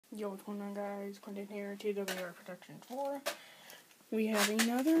Yo, what's going on, guys? Quentin here, TWR Protection 4. TWR Protection 4. We have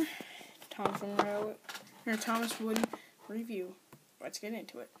another Thomas Wood review. Let's get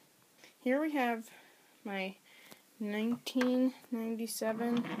into it. Here we have my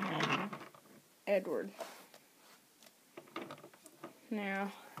 1997 Edward.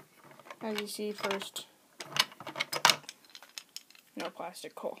 Now, as you see, first, no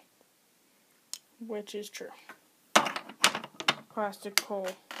plastic coal, which is true. Plastic coal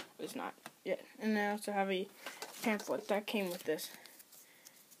is not yet. And I also have a pamphlet that came with this.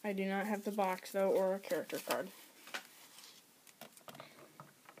 I do not have the box, though, or a character card.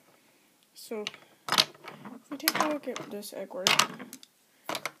 So, if we take a look at this Edward,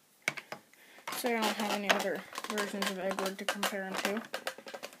 say I don't have any other versions of Edward to compare him to.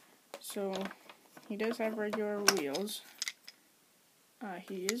 So, he does have regular wheels.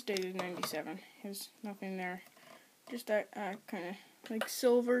 He is dated 97. There's nothing there. Just that kind of like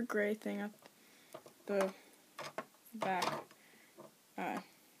silver gray thing up the back, right,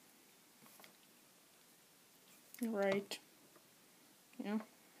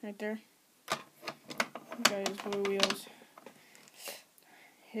 right there. Got his blue wheels,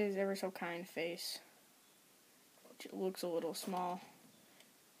 his ever so kind face, which looks a little small.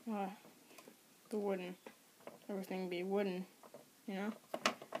 The wooden, everything be wooden,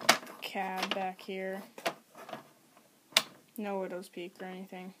 Cab back here. No widow's peak or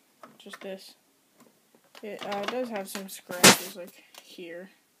anything, just this. It does have some scratches, like here,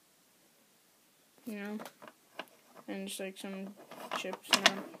 and just like some chips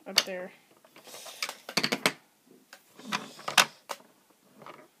up there.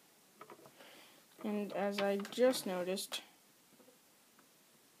 And as I just noticed,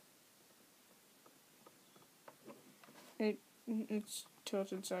 it's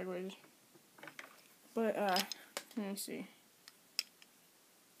tilted sideways. But let me see.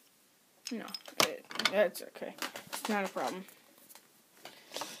 No, that's okay. It's not a problem.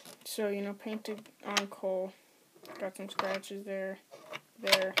 So, painted on coal. Got some scratches there.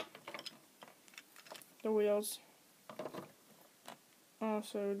 The wheels.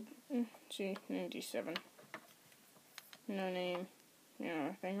 Also, see, 97. No name.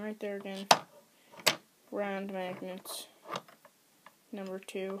 Thing right there again. Round magnets. Number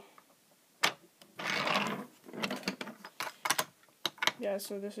 2. Yeah,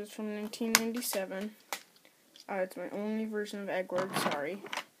 so this is from 1997. It's my only version of Edward, sorry.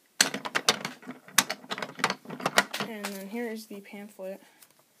 And then here is the pamphlet.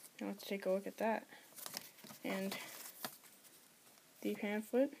 Now let's take a look at that. And the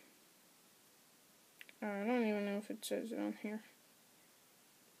pamphlet, I don't even know if it says it on here.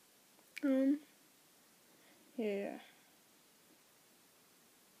 Yeah.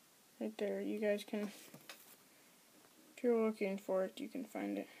 Right there, you guys can, if you're looking for it, you can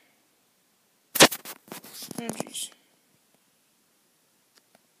find it. Oh, jeez.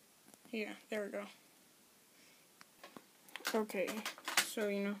 Yeah, there we go. Okay,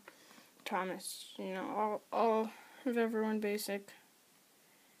 so, Thomas, all of everyone basic.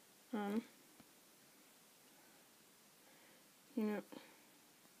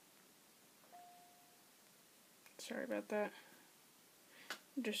 Sorry about that.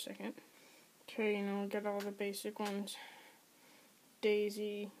 Just a second. Okay, we got all the basic ones.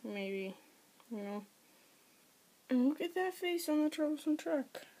 Daisy, maybe, And look at that face on the troublesome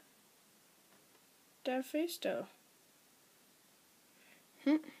truck. That face, though.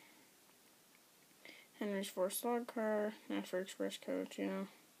 Henry's Force log car, Nashville Express coach,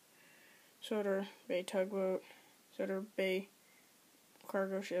 Sutter Bay tugboat, Sutter Bay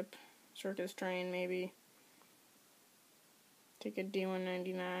cargo ship, circus train, maybe. Take a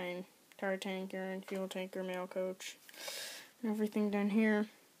D-199, tire tanker and fuel tanker mail coach. And everything down here,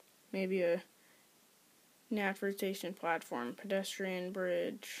 maybe a Natford Station platform, pedestrian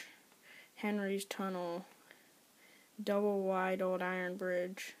bridge, Henry's tunnel, double wide old iron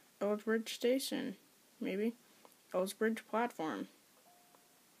bridge, Ellsbridge Station, maybe, Ellsbridge platform.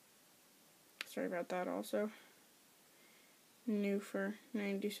 Sorry about that also. New for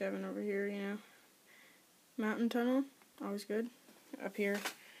 97 over here, Mountain tunnel, always good. Up here,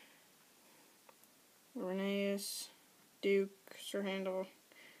 Reneus, Duke, Sir Handel,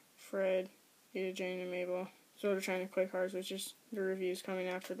 Fred, Ada Jane, and Mabel. So they're trying to play cars, which is the reviews coming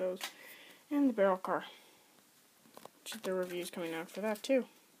after those. And the barrel car, which is the reviews coming out for that too.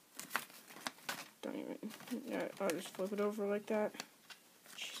 I'll just flip it over like that.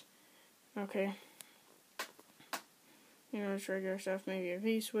 Jeez. Okay. Just regular stuff, maybe a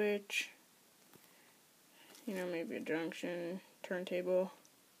V-switch. Maybe a junction, turntable,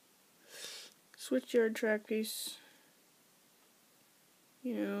 switchyard track piece,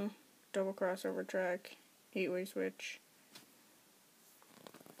 you know, double crossover track, 8-way switch,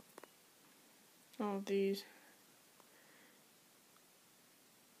 all of these.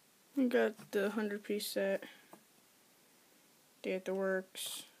 We got the 100-piece set, Day at the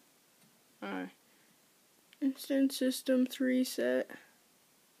Works, Instant System 3 set.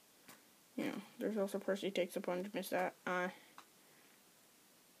 You know, there's also Percy Takes a Plunge, missed that.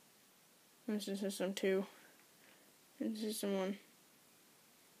 Instant System 2, and System 1.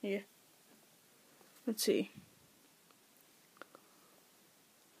 Yeah. Let's see.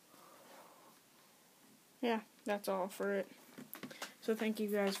 Yeah, that's all for it. So thank you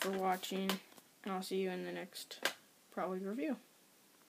guys for watching, and I'll see you in the next, probably, review.